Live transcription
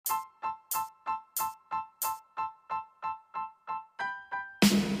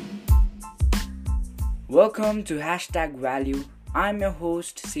Welcome to Hashtag Value. I'm your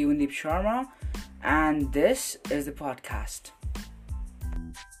host, Sivandeep Sharma, and this is the podcast.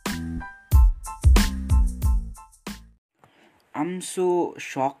 I'm so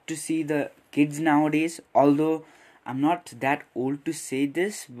shocked to see the kids nowadays, although I'm not that old to say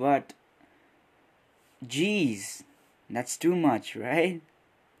this, but geez, that's too much, right?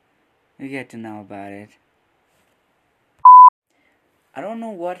 You get to know about it. I don't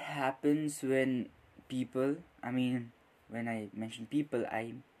know what happens when when I mention people,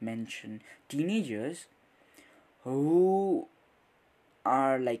 I mention teenagers who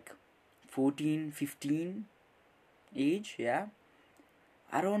are like 14, 15 age, yeah.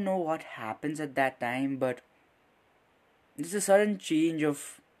 I don't know what happens at that time, but there's a sudden change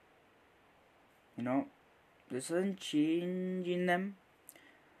there's a sudden change in them.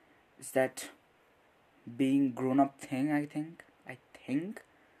 Is that being grown up thing, I think.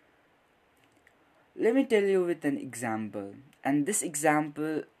 Let me tell you with an example. And this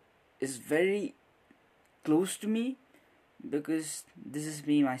example is very close to me because this is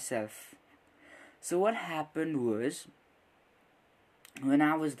me myself. So what happened was, when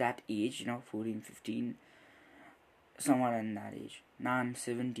I was that age, 14, 15, somewhere in that age. Now I'm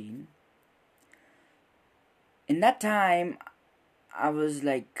 17. In that time, I used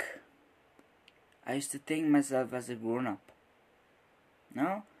to think myself as a grown up.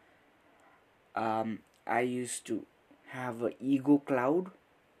 No? I used to have an ego cloud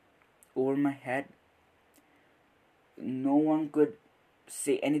over my head. No one could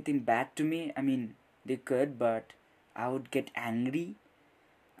say anything bad to me. They could, but I would get angry.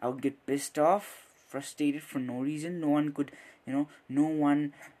 I would get pissed off, frustrated for no reason. I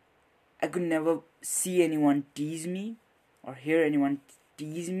could never see anyone tease me or hear anyone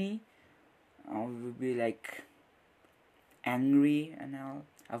tease me. I would be like angry and all.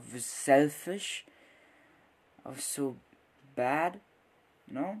 I was selfish. I was so bad.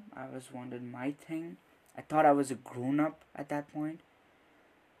 I was wanted my thing. I thought I was a grown up at that point.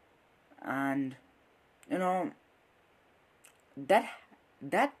 And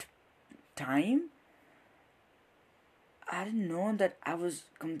that time, I didn't know that I was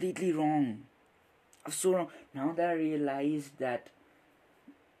completely wrong. I was so wrong. Now that I realized that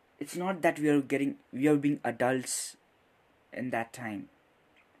it's not that we are being adults in that time.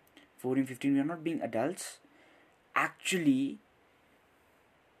 14, 15, we are not being adults. Actually,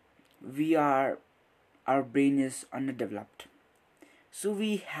 our brain is underdeveloped. So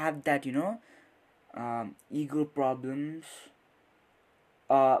we have that, ego problems.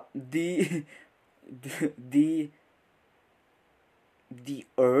 The the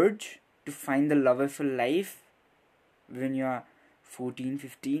urge to find the love of your life when you are 14,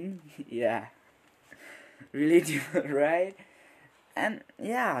 15. Yeah. Relatable, right? And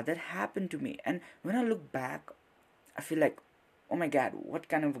yeah, that happened to me. And when I look back, I feel like, oh my god, what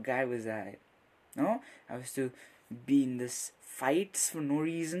kind of a guy was I? No? I used to be in this fights for no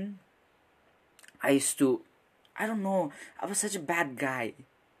reason. I don't know, I was such a bad guy.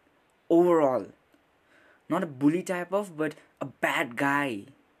 Overall. Not a bully type of, but a bad guy.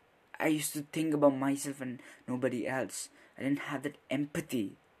 I used to think about myself and nobody else. I didn't have that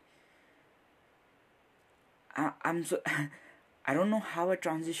empathy. I'm so... I don't know how I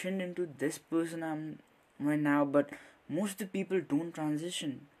transitioned into this person I'm right now, but most of the people don't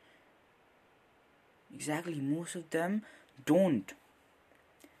transition. Exactly, most of them don't.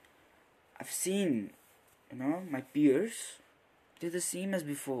 I've seen, my peers, they're the same as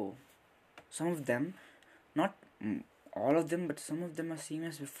before. Some of them, not all of them, but some of them are same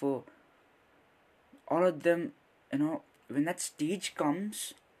as before. All of them, when that stage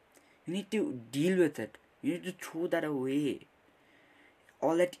comes, you need to deal with it. You need to throw that away.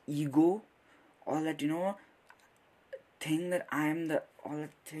 All that ego, all that, all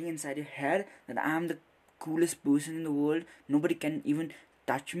that thing inside your head that I am the coolest person in the world, nobody can even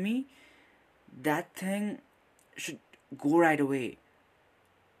touch me, that thing should go right away.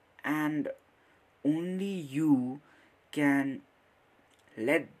 And only you can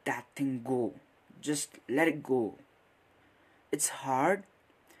let that thing go. Just let it go. It's hard.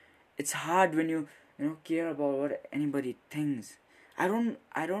 It's hard when you care about what anybody thinks. I don't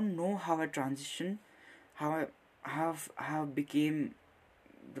know how I transitioned, how I became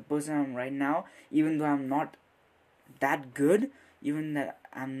the person I'm right now, even though I'm not that good, even that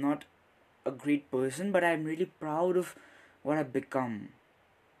I'm not a great person, but I'm really proud of what I've become,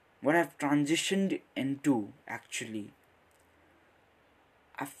 what I've transitioned into. Actually,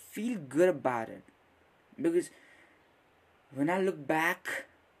 I feel good about it because when I look back,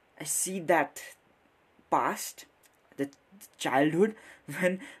 I see that past, the childhood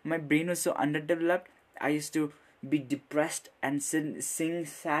when my brain was so underdeveloped. I used to be depressed and sing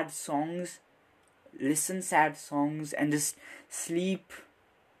sad songs, listen sad songs, and just sleep.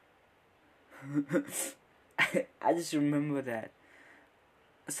 I just remember that.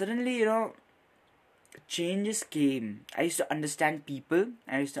 Suddenly, changes came. I used to understand people.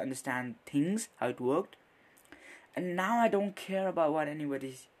 I used to understand things, how it worked. And now I don't care about what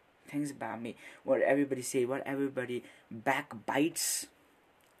anybody thinks about me, what everybody say, what everybody backbites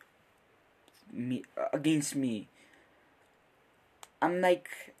me against me. I'm like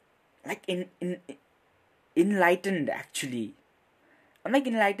in enlightened actually. I'm like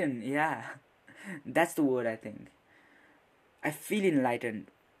enlightened, yeah. That's the word I think. I feel enlightened.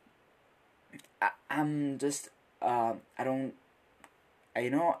 I'm just I don't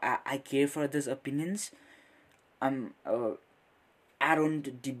I care for others' opinions. I'm I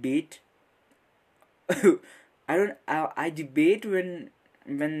don't debate. I debate when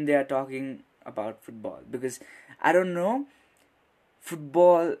they are talking about football, because I don't know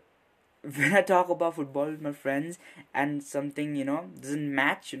football. When I talk about football with my friends and something doesn't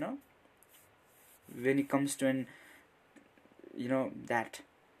match, when it comes to an that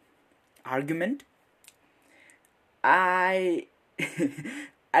argument, I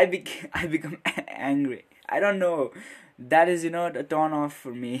I become angry. I don't know. That is a turn off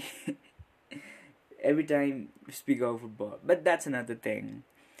for me. Every time we speak of football, but that's another thing.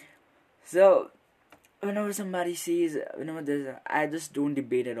 So whenever somebody says, I just don't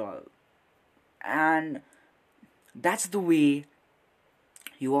debate at all, and that's the way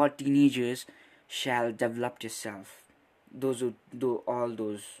you all teenagers shall develop yourself. Those who do all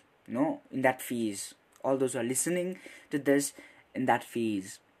those, in that phase, all those who are listening to this in that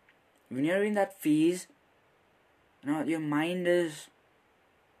phase. When you're in that phase, your mind is,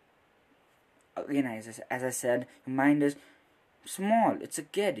 again, as I said, your mind is small. It's a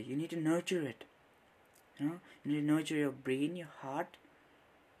kid. You need to nurture it. You need to nurture your brain, your heart,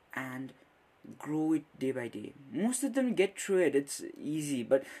 and grow it day by day. Most of them get through it. It's easy,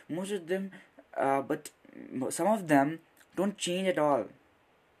 but most of them, but some of them don't change at all.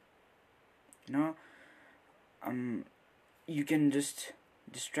 You can just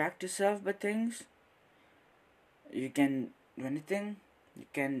distract yourself by things. You can do anything. You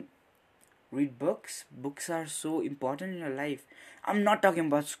can read books. Books are so important in your life. I'm not talking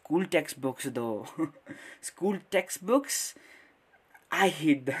about school textbooks though. School textbooks, I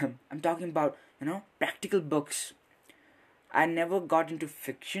hate them. I'm talking about, practical books. I never got into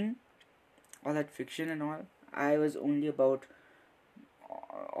fiction, all that fiction and all. I was only about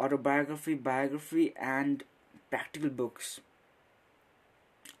autobiography, biography, and practical books.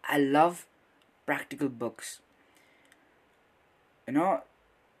 I love practical books.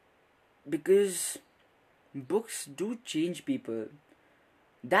 Because books do change people.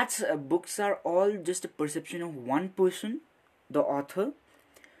 Books are all just a perception of one person, the author,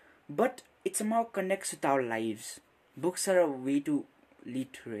 but it somehow connects with our lives. Books are a way to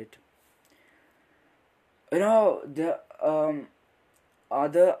lead through it. The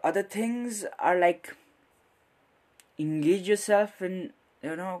other things are like engage yourself in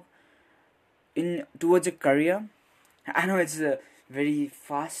towards a career. I know it's a very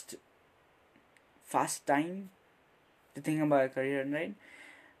fast time to think about a career, right?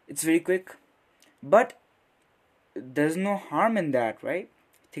 It's very quick, but there's no harm in that, right?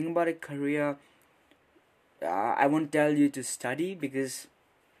 Think about a career. I won't tell you to study, because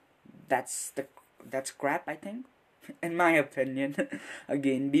that's crap, I think. In my opinion.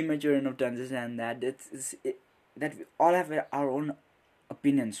 Again, be mature enough to understand that that we all have our own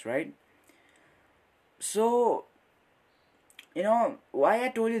opinions, right? So why I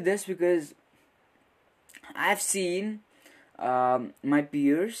told you this, because I've seen my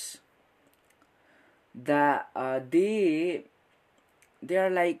peers that they are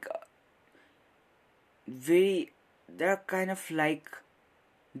like they're kind of like,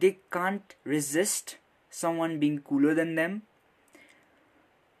 they can't resist someone being cooler than them.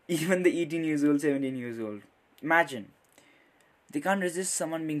 Even the 18 years old, 17 years old. Imagine. They can't resist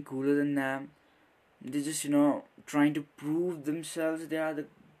someone being cooler than them. They're just, trying to prove themselves they are the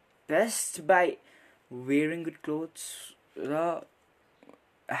best by wearing good clothes,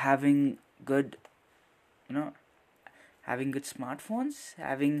 having good, having good smartphones,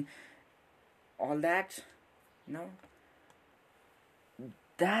 having all that,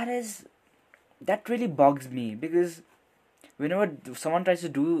 that really bugs me, because whenever someone tries to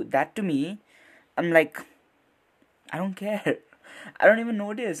do that to me, I'm like, I don't care. I don't even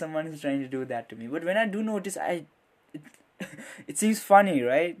notice someone is trying to do that to me. But when I do notice, it seems funny,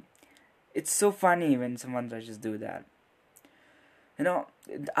 right? It's so funny when someone tries to do that. You know,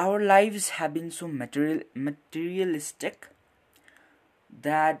 our lives have been so materialistic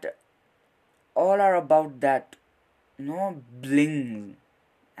that all are about that, bling,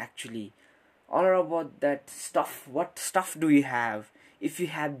 actually. All are about that stuff. What stuff do you have? If you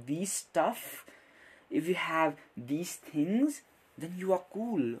have these stuff, if you have these things, then you are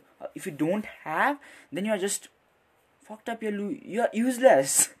cool. If you don't have, then you are just fucked up. You're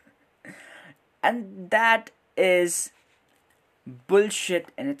useless. And that is bullshit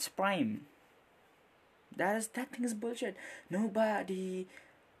in its prime. That thing is bullshit. Nobody,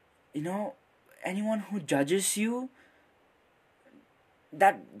 anyone who judges you,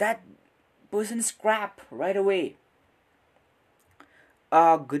 that person is crap right away.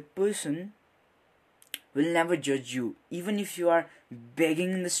 A good person will never judge you. Even if you are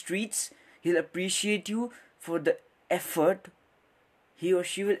begging in the streets, he'll appreciate you for the effort. He or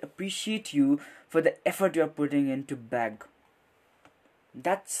she will appreciate you for the effort you are putting in to beg.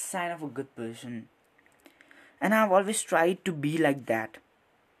 That's a sign of a good person. And I've always tried to be like that.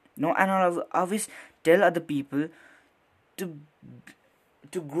 And I'll always tell other people to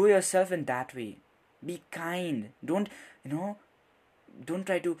grow yourself in that way. Be kind. Don't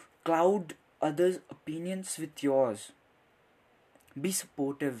try to cloud others' opinions with yours. Be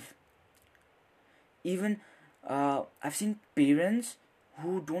supportive. Even I've seen parents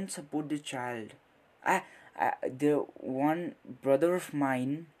who don't support their child. The one brother of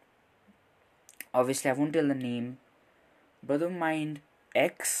mine, obviously I won't tell the name, brother of mine,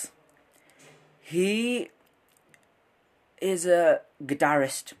 X, he is a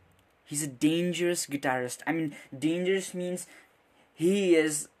guitarist. He's a dangerous guitarist. I mean, dangerous means he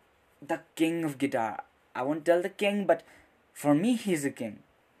is the king of guitar. I won't tell the king, but for me, he's a king.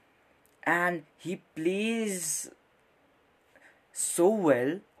 And he plays so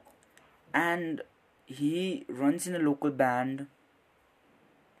well, and he runs in a local band,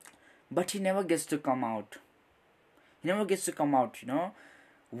 but he never gets to come out.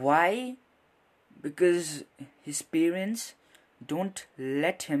 Why? Because his parents don't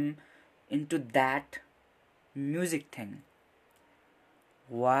let him into that music thing.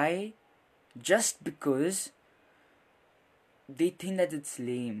 Why? Just because they think that it's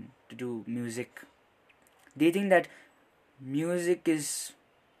lame to do music. They think that music is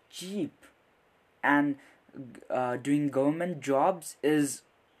cheap, and doing government jobs is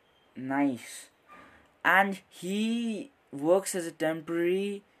nice. And he works as a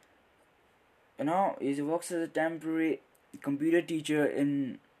temporary computer teacher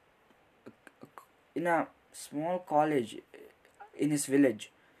in a small college in his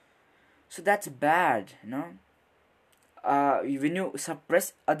village. So that's bad. When you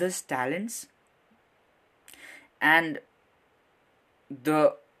suppress others' talents, and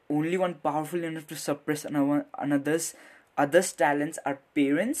the only one powerful enough to suppress others' talents are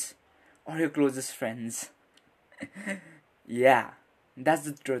parents or your closest friends. Yeah, that's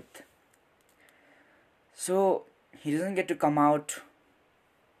the truth. So he doesn't get to come out.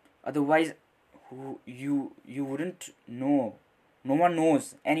 Otherwise, you wouldn't know. No one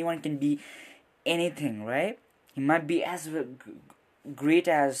knows. Anyone can be anything, right? He might be as great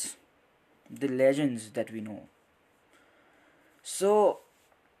as the legends that we know. So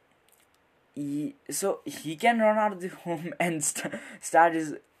he can run out of the home and start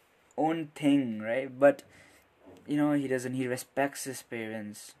his own thing, right? But he doesn't. He respects his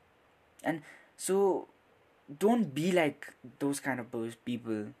parents, and so don't be like those kind of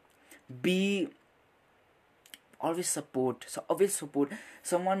people. Be always support. So always support.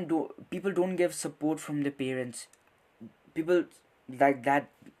 People don't give support from their parents. People like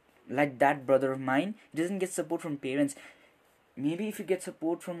that brother of mine, he doesn't get support from parents. Maybe if he gets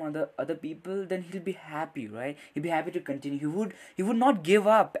support from other people, then he'll be happy, right? He'll be happy to continue. He would not give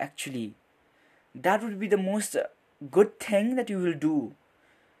up, actually. That would be the most good thing that you will do.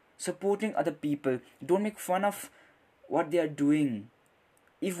 Supporting other people. Don't make fun of what they are doing.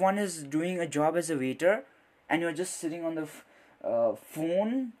 If one is doing a job as a waiter and you're just sitting on the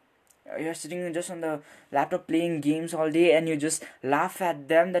phone, you're sitting just on the laptop playing games all day, and you just laugh at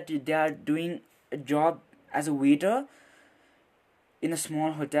them that they are doing a job as a waiter in a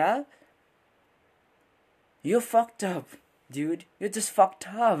small hotel, you're fucked up, dude. You're just fucked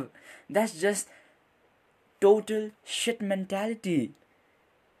up. That's just total shit mentality.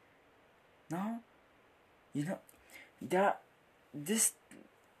 No? That is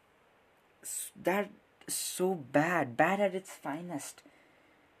so bad at its finest.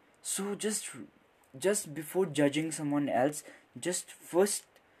 So just before judging someone else, just first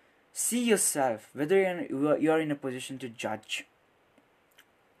see yourself, whether you're in a position to judge.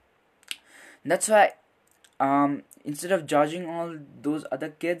 That's why instead of judging all those other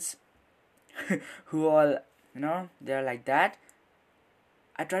kids who all, they're like that,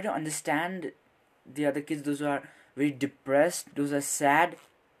 I try to understand the other kids, those who are very depressed, those are sad,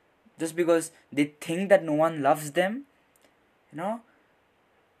 just because they think that no one loves them. you know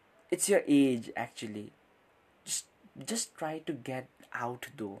it's your age, actually. Just try to get out,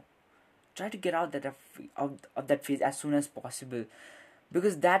 though. Try to get out of that phase as soon as possible,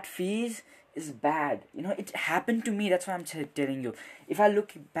 because that phase is bad. It happened to me. That's why I'm telling you. If I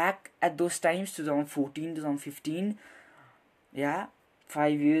look back at those times, 2014, 2015, yeah,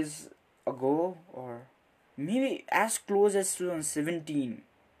 5 years ago, or maybe as close as 2017,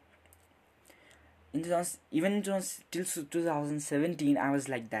 even in till 2017, I was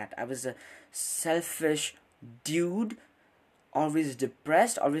like that. I was a selfish dude, always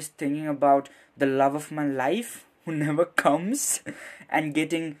depressed, always thinking about the love of my life who never comes, and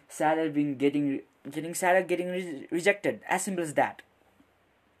getting sad at getting sad at getting rejected. As simple as that.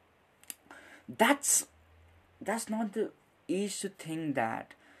 That's not the age to think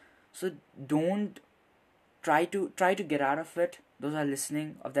that. So don't try to get out of it. Those are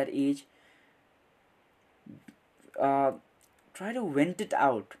listening of that age. Try to vent it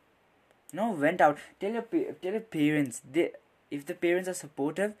out. Vent out. Tell your parents. If the parents are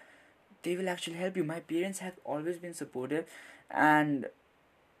supportive, they will actually help you. My parents have always been supportive, and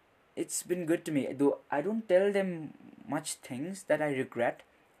it's been good to me. Though I don't tell them much things that I regret,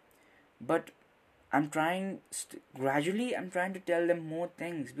 but gradually I'm trying to tell them more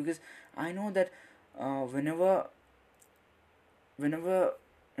things, because I know that whenever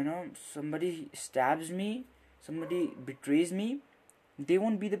somebody stabs me, somebody betrays me, they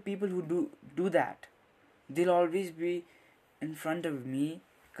won't be the people who do that. They'll always be in front of me,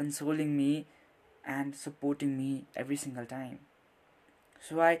 consoling me and supporting me every single time.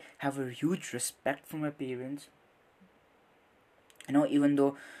 So I have a huge respect for my parents. Even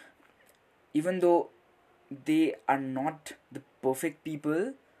though they are not the perfect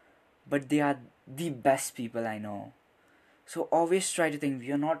people, but they are the best people I know. So always try to think,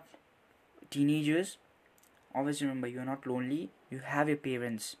 we are not teenagers. Always remember, you are not lonely. You have your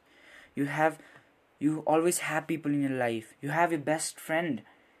parents. You always have people in your life. You have your best friend.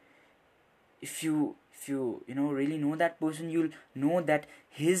 If you really know that person, you'll know that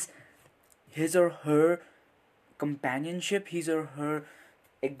his or her companionship, his or her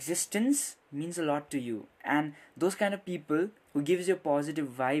existence means a lot to you. And those kind of people who gives you a positive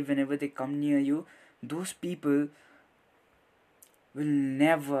vibe whenever they come near you, those people will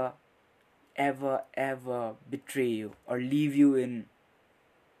never ever ever betray you or leave you in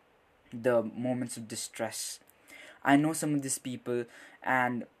the moments of distress. I know some of these people,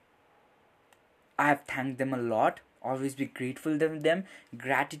 and I have thanked them a lot. Always be grateful to them.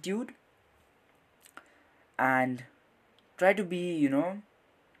 Gratitude. And try to be, you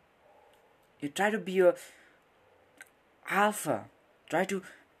try to be a alpha. Try to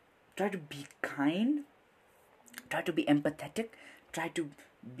be kind. Try to be empathetic. Try to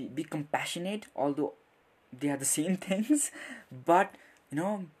be compassionate, although they are the same things. But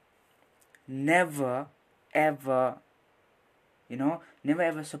never ever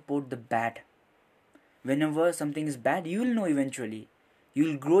support the bad. Whenever something is bad, you will know eventually. You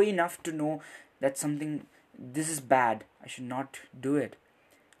will grow enough to know that this is bad, I should not do it.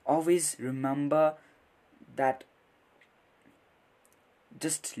 Always remember that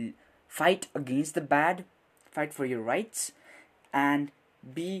just fight against the bad, fight for your rights, and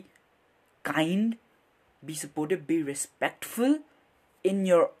be kind, be supportive, be respectful in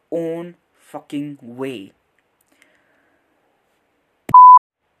your own fucking way.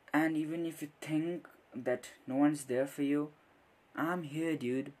 And even if you think that no one's there for you, I'm here,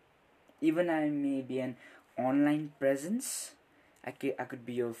 dude. Even I may be an online presence, I could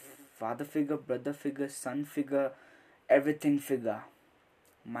be your father figure, brother figure, son figure, everything figure.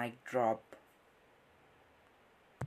 Mic drop.